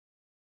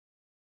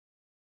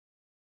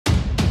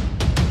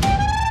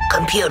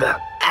Computer,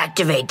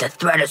 activate the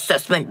threat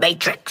assessment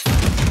matrix.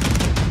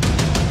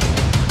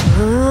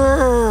 Ooh.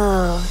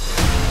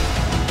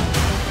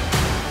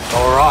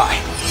 All right.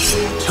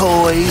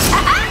 Toys,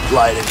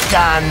 loaded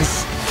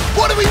guns.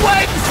 What are we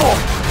waiting for?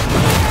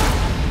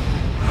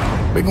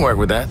 We can work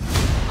with that.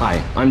 Hi,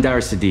 I'm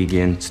Darius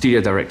Sadigian, Studio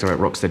Director at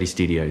Rocksteady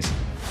Studios.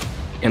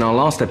 In our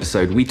last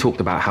episode, we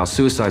talked about how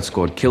Suicide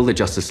Squad Kill the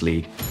Justice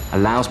League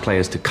allows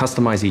players to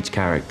customize each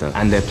character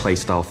and their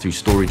playstyle through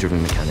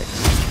story-driven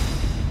mechanics.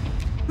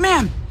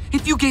 Man,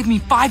 if you gave me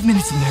 5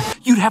 minutes in there,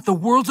 you'd have the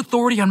world's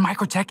authority on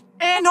microtech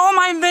and all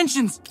my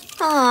inventions.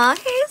 Aw,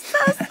 he's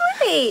so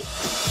sweet.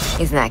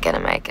 He's not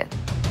gonna make it.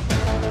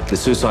 The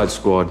Suicide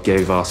Squad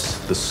gave us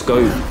the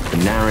scope, the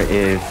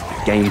narrative,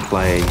 the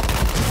gameplay,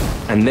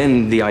 and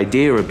then the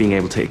idea of being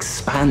able to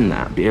expand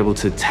that, be able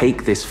to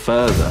take this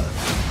further.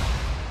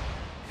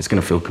 It's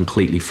going to feel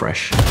completely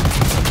fresh.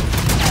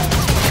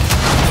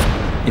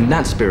 In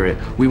that spirit,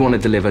 we want to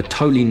deliver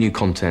totally new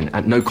content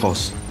at no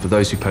cost for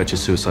those who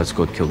purchase Suicide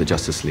Squad Kill the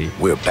Justice League.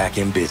 We're back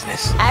in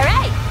business. All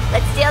right,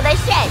 let's steal this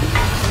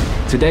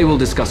shit. Today we'll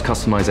discuss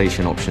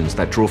customization options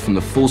that draw from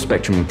the full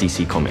spectrum of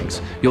DC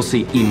Comics. You'll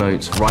see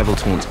emotes, rival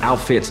taunts,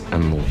 outfits,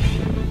 and more.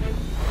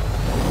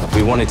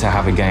 We wanted to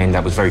have a game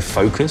that was very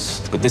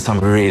focused, but this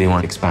time we really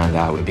want to expand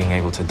out with being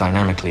able to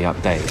dynamically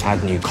update,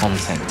 add new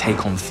content,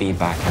 take on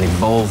feedback, and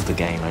evolve the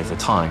game over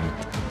time.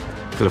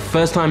 For the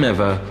first time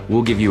ever,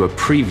 we'll give you a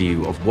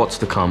preview of what's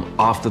to come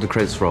after the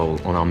credits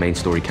roll on our main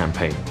story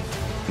campaign.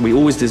 We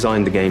always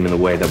designed the game in a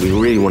way that we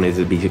really wanted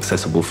it to be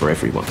accessible for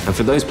everyone. And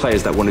for those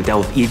players that want to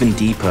delve even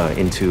deeper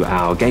into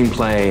our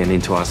gameplay and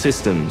into our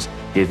systems,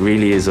 it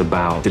really is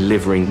about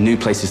delivering new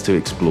places to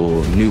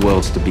explore, new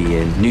worlds to be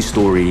in, new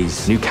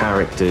stories, new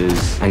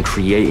characters, and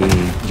creating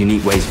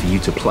unique ways for you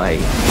to play.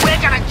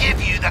 We're gonna give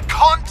you the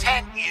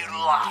content you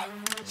love.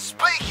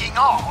 Speaking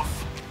of,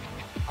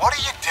 what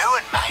are you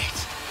doing, mate?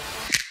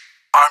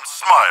 I'm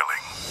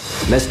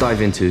smiling. Let's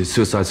dive into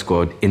Suicide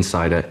Squad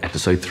Insider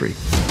Episode 3.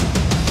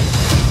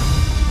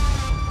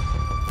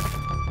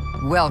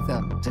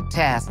 Welcome to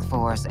Task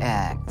Force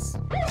X.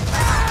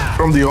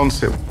 From the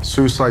onset,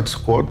 Suicide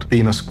Squad,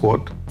 being a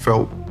squad,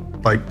 felt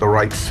like the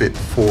right fit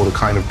for the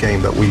kind of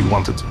game that we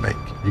wanted to make.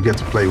 You get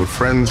to play with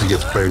friends, you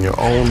get to play on your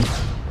own,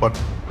 but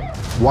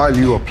while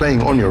you are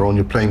playing on your own,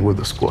 you're playing with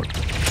the squad,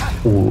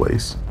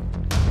 always.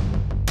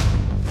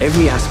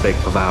 Every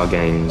aspect of our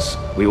games,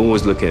 we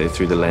always look at it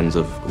through the lens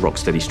of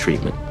Rocksteady's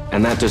treatment.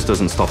 And that just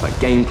doesn't stop at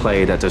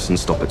gameplay, that doesn't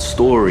stop at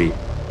story.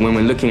 When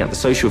we're looking at the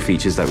social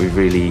features that we've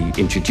really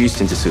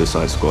introduced into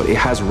Suicide Squad, it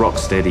has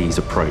Rocksteady's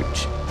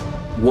approach.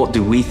 What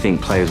do we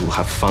think players will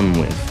have fun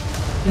with?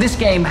 This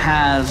game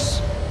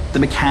has the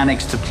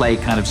mechanics to play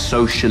kind of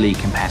socially,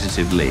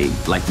 competitively,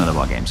 like none of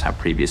our games have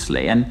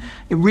previously. And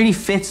it really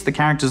fits the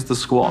characters of the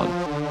squad.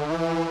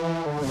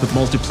 With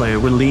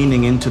multiplayer, we're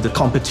leaning into the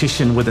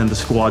competition within the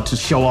squad to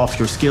show off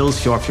your skills,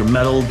 show off your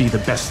mettle, be the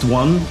best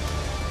one.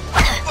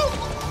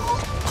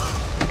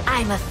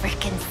 I'm a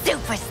freaking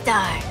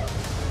superstar.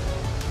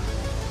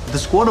 The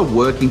squad are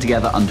working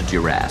together under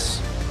duress.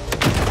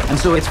 And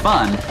so it's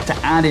fun to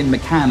add in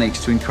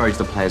mechanics to encourage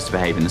the players to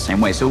behave in the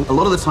same way. So a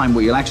lot of the time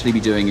what you'll actually be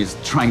doing is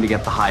trying to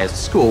get the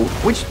highest score,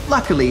 which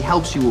luckily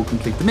helps you all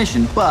complete the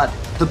mission, but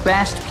the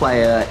best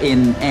player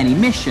in any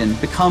mission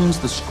becomes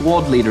the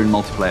squad leader in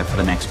multiplayer for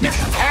the next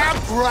mission. How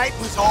great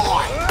was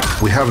I?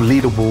 We have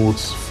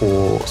leaderboards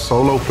for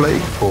solo play,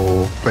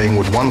 for playing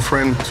with one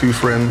friend, two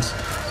friends,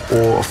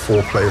 or a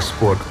 4-player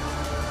squad.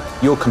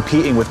 You're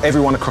competing with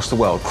everyone across the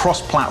world.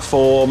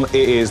 Cross-platform, it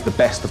is the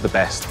best of the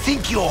best.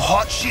 Think you're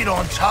hot shit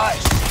on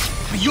toast,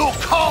 but you're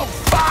cold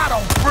fart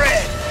on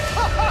bread.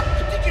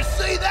 Did you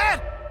see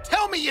that?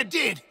 Tell me you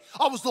did.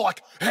 I was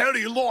like, how do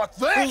you like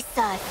that?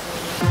 Precisely.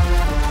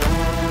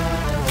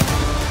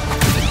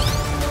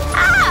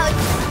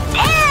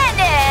 Outstanding!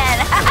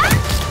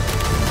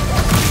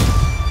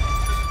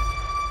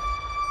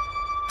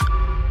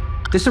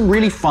 There's some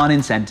really fun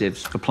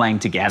incentives for playing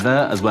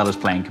together as well as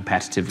playing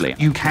competitively.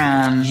 You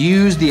can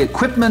use the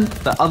equipment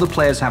that other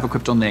players have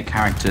equipped on their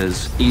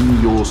characters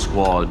in your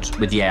squad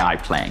with the AI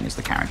playing as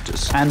the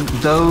characters. And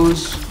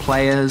those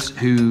players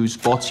whose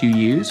bots you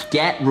use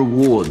get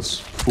rewards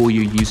for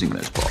you using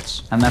those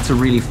bots. And that's a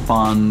really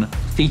fun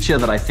feature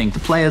that I think the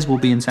players will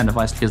be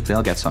incentivized because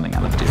they'll get something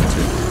out of doing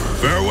too.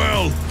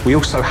 Farewell. We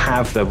also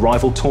have the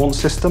rival taunt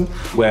system,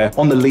 where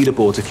on the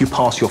leaderboards, if you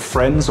pass your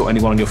friends or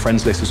anyone on your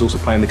friends list who's also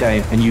playing the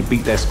game and you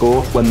beat their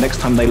score, well, next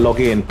time they log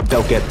in,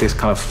 they'll get this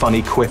kind of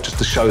funny quip just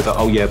to show that,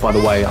 oh yeah, by the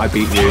way, I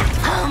beat you.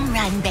 Home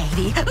run,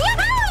 baby.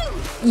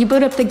 You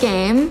boot up the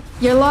game,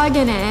 you're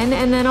logging in,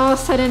 and then all of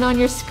a sudden on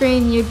your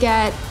screen you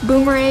get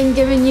Boomerang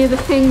giving you the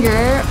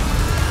finger.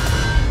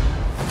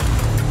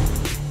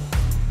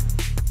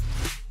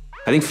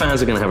 I think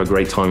fans are going to have a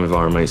great time with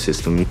our remote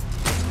system.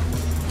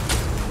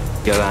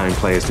 Allowing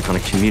players to kind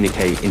of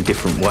communicate in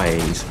different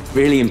ways,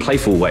 really in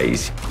playful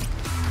ways.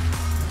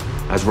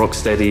 As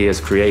Rocksteady, as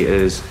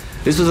creators,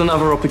 this was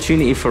another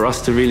opportunity for us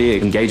to really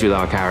engage with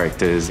our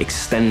characters,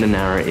 extend the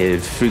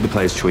narrative through the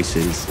players'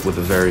 choices with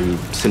a very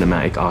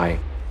cinematic eye.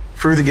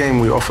 Through the game,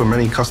 we offer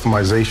many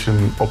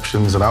customization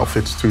options and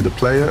outfits to the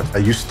player.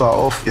 You start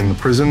off in the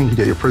prison, you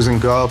get your prison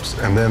garbs,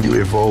 and then you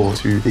evolve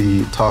to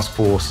the Task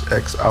Force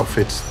X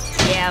outfits.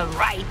 Yeah,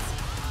 right.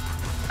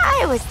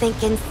 I was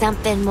thinking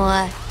something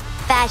more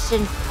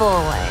fashion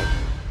forward.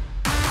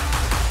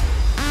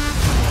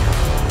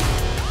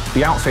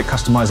 The outfit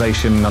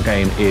customization in our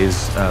game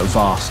is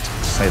vast,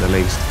 to say the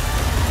least.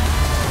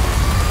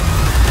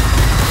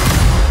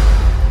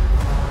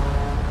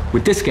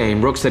 With this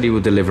game, Rocksteady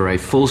will deliver a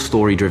full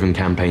story-driven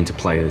campaign to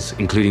players,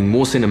 including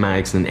more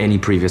cinematics than any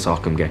previous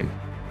Arkham game.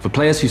 For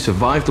players who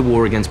survived the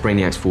war against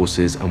Brainiac's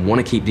forces and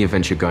want to keep the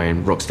adventure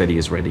going, Rocksteady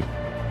is ready.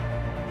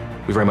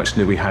 We very much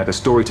knew we had a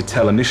story to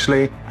tell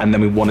initially, and then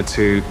we wanted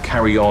to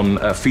carry on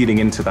feeding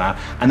into that,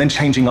 and then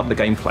changing up the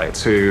gameplay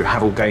to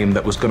have a game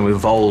that was going to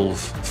evolve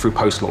through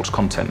post-launch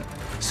content.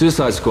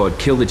 Suicide Squad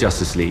Kill the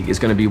Justice League is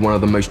going to be one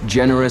of the most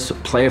generous,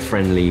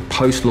 player-friendly,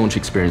 post-launch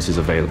experiences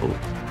available.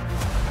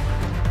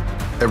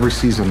 Every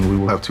season we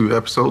will have 2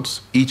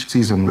 episodes. Each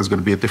season there's going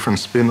to be a different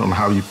spin on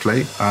how you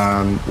play,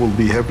 and will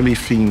be heavily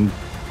themed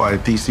by a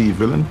DC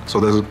villain. So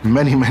there's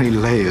many, many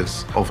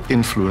layers of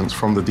influence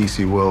from the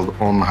DC world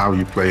on how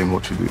you play and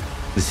what you do.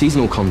 The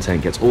seasonal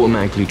content gets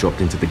automatically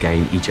dropped into the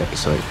game each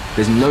episode.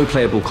 There's no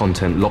playable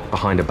content locked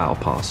behind a battle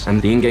pass,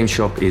 and the in-game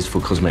shop is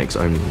for cosmetics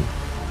only.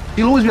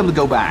 You'll always be able to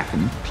go back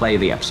and play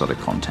the episodic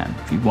content.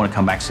 If you want to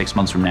come back 6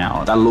 months from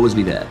now, that'll always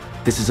be there.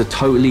 This is a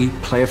totally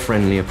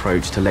player-friendly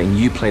approach to letting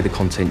you play the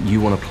content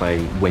you want to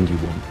play when you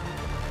want.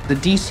 The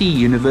DC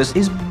universe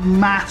is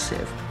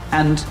massive,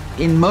 and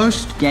in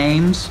most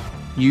games,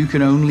 you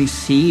can only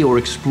see or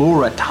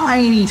explore a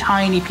tiny,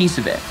 tiny piece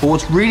of it. But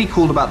what's really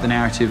cool about the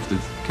narrative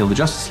of Kill the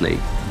Justice League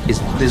is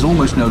there's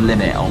almost no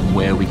limit on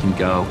where we can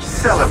go.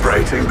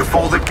 Celebrating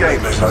before the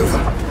game is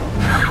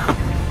over.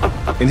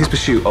 In his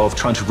pursuit of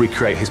trying to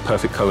recreate his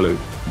perfect Colu,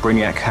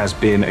 Brainiac has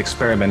been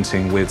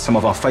experimenting with some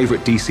of our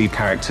favorite DC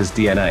characters'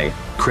 DNA,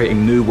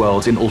 creating new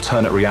worlds in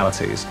alternate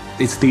realities.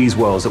 It's these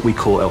worlds that we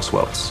call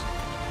Elseworlds.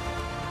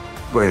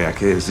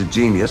 Brainiac is a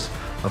genius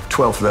of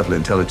 12th level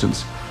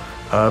intelligence,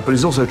 but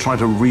he's also trying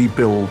to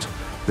rebuild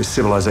this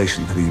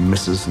civilization that he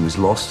misses and is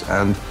lost,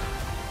 and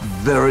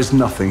there is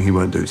nothing he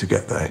won't do to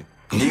get there.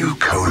 New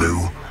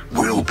Colu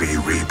will be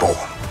reborn.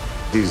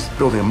 He's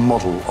building a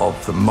model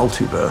of the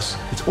multiverse.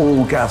 It's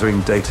all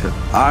gathering data.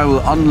 I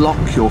will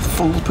unlock your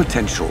full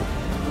potential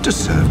to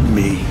serve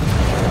me.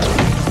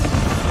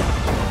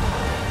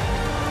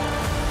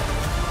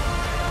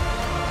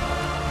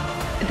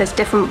 There's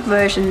different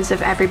versions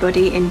of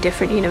everybody in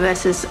different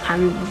universes,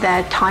 and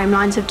their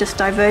timelines have just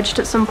diverged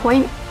at some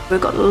point.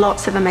 We've got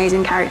lots of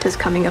amazing characters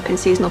coming up in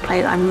seasonal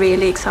play that I'm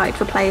really excited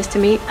for players to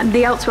meet. And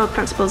the Elseworld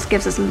Principles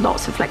gives us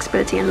lots of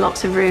flexibility and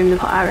lots of room to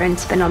put our own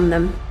spin on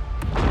them.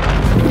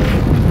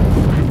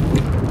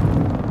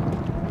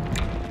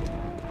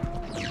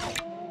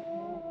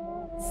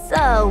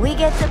 So we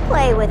get to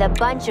play with a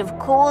bunch of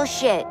cool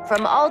shit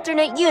from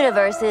alternate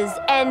universes,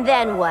 and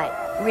then what?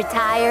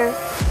 Retire?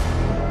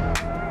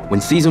 When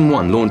Season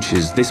 1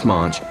 launches this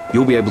March,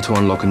 you'll be able to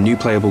unlock a new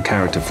playable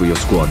character for your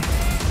squad,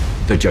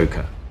 the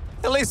Joker.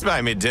 At least buy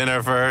me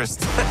dinner first.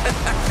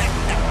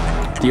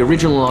 The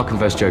original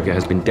Arkhamverse Joker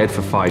has been dead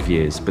for 5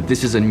 years, but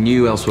this is a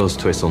new Elseworlds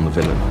twist on the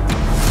villain.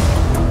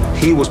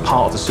 He was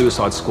part of the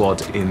Suicide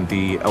Squad in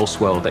the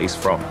Elseworld that he's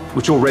from,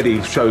 which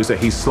already shows that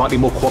he's slightly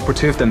more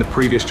cooperative than the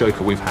previous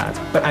Joker we've had.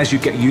 But as you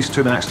get used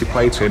to him and actually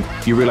play to him,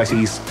 you realize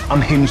he's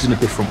unhinged in a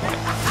different way.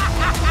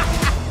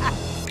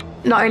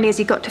 Not only has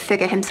he got to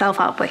figure himself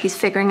out, but he's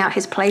figuring out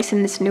his place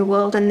in this new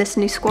world and this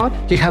new squad.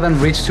 He hadn't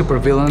reached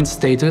supervillain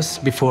status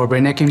before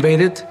Brainiac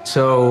invaded,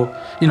 so,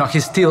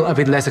 he's still a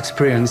bit less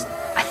experienced.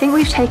 I think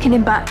we've taken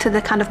him back to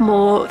the kind of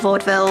more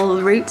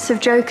vaudeville roots of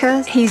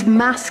Joker. He's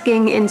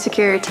masking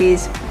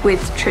insecurities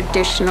with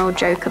traditional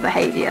Joker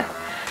behavior.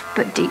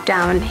 But deep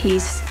down,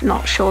 he's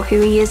not sure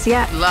who he is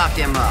yet. Lock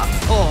him up.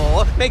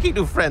 Oh, making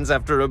new friends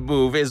after a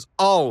move is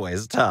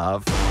always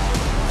tough.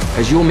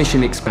 As your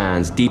mission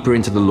expands deeper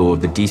into the lore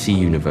of the DC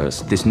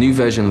universe, this new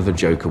version of the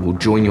Joker will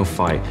join your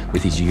fight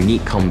with his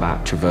unique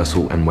combat,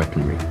 traversal, and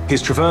weaponry.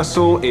 His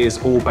traversal is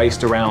all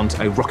based around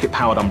a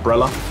rocket-powered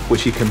umbrella,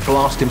 which he can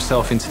blast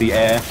himself into the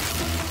air,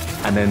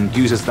 and then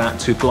uses that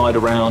to glide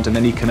around, and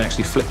then he can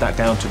actually flip that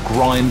down to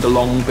grind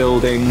along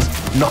buildings,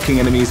 knocking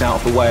enemies out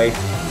of the way.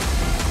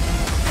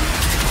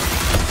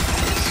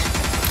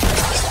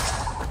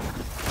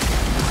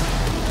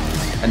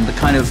 And the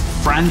kind of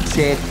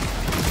frantic,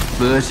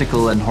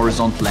 vertical and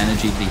horizontal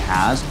energy that he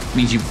has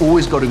means you've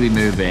always got to be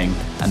moving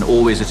and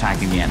always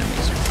attacking the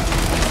enemies.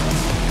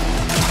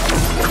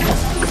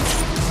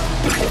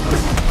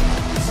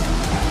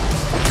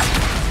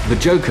 The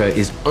Joker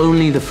is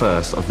only the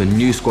first of the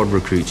new squad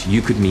recruits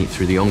you could meet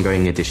through the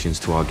ongoing additions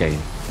to our game.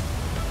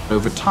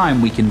 Over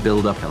time, we can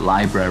build up a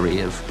library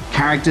of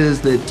characters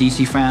that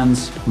DC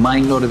fans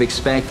might not have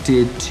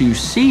expected to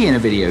see in a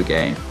video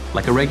game,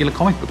 like a regular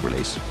comic book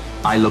release.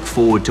 I look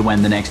forward to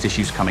when the next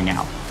issue's coming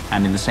out.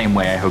 And in the same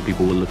way, I hope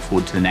people will look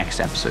forward to the next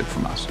episode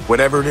from us.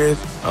 Whatever it is,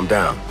 I'm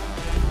down.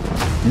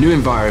 New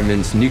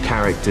environments, new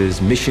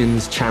characters,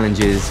 missions,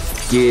 challenges,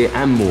 gear,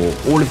 and more.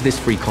 All of this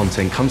free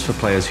content comes for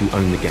players who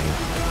own the game.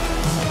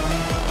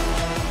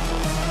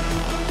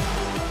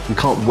 We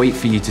can't wait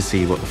for you to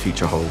see what the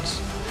future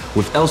holds.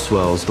 With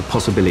Elseworlds, the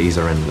possibilities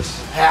are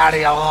endless. How do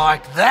you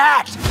like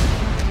that?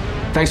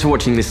 Thanks for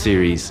watching this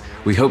series.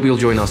 We hope you'll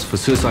join us for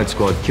Suicide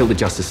Squad Kill the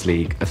Justice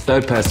League, a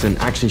third-person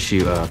action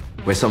shooter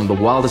where some of the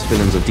wildest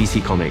villains of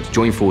DC Comics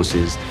join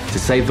forces to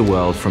save the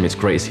world from its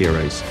greatest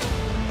heroes.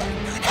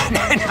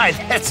 No,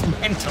 that's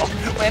mental.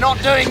 We're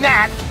not doing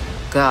that.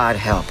 God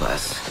help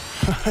us.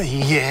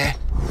 Yeah.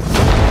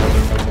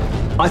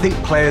 I think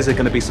players are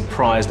going to be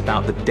surprised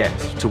about the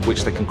depth to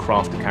which they can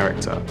craft a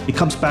character. It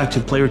comes back to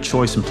player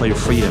choice and player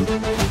freedom.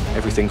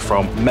 Everything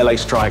from melee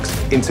strikes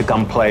into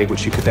gunplay,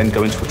 which you could then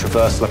go into a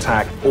traversal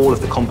attack. All of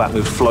the combat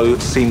moves flow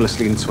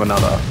seamlessly into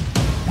another.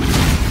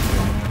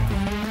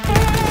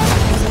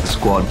 The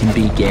squad can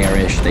be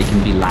garish, they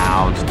can be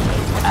loud,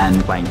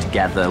 and playing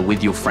together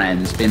with your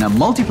friends in a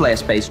multiplayer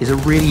space is a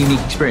really unique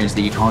experience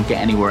that you can't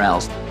get anywhere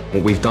else.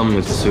 What we've done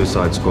with the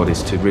Suicide Squad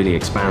is to really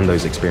expand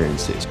those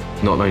experiences.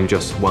 Not only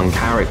just one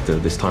character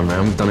this time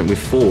around, we've done it with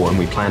 4 and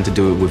we plan to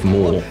do it with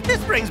more.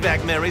 This brings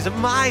back memories of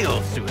my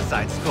old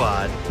Suicide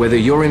Squad. Whether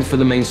you're in for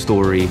the main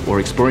story or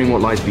exploring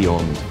what lies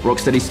beyond,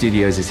 Rocksteady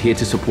Studios is here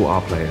to support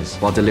our players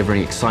while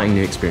delivering exciting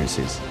new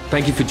experiences.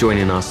 Thank you for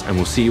joining us and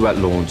we'll see you at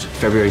launch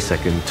February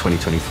 2nd,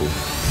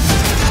 2024.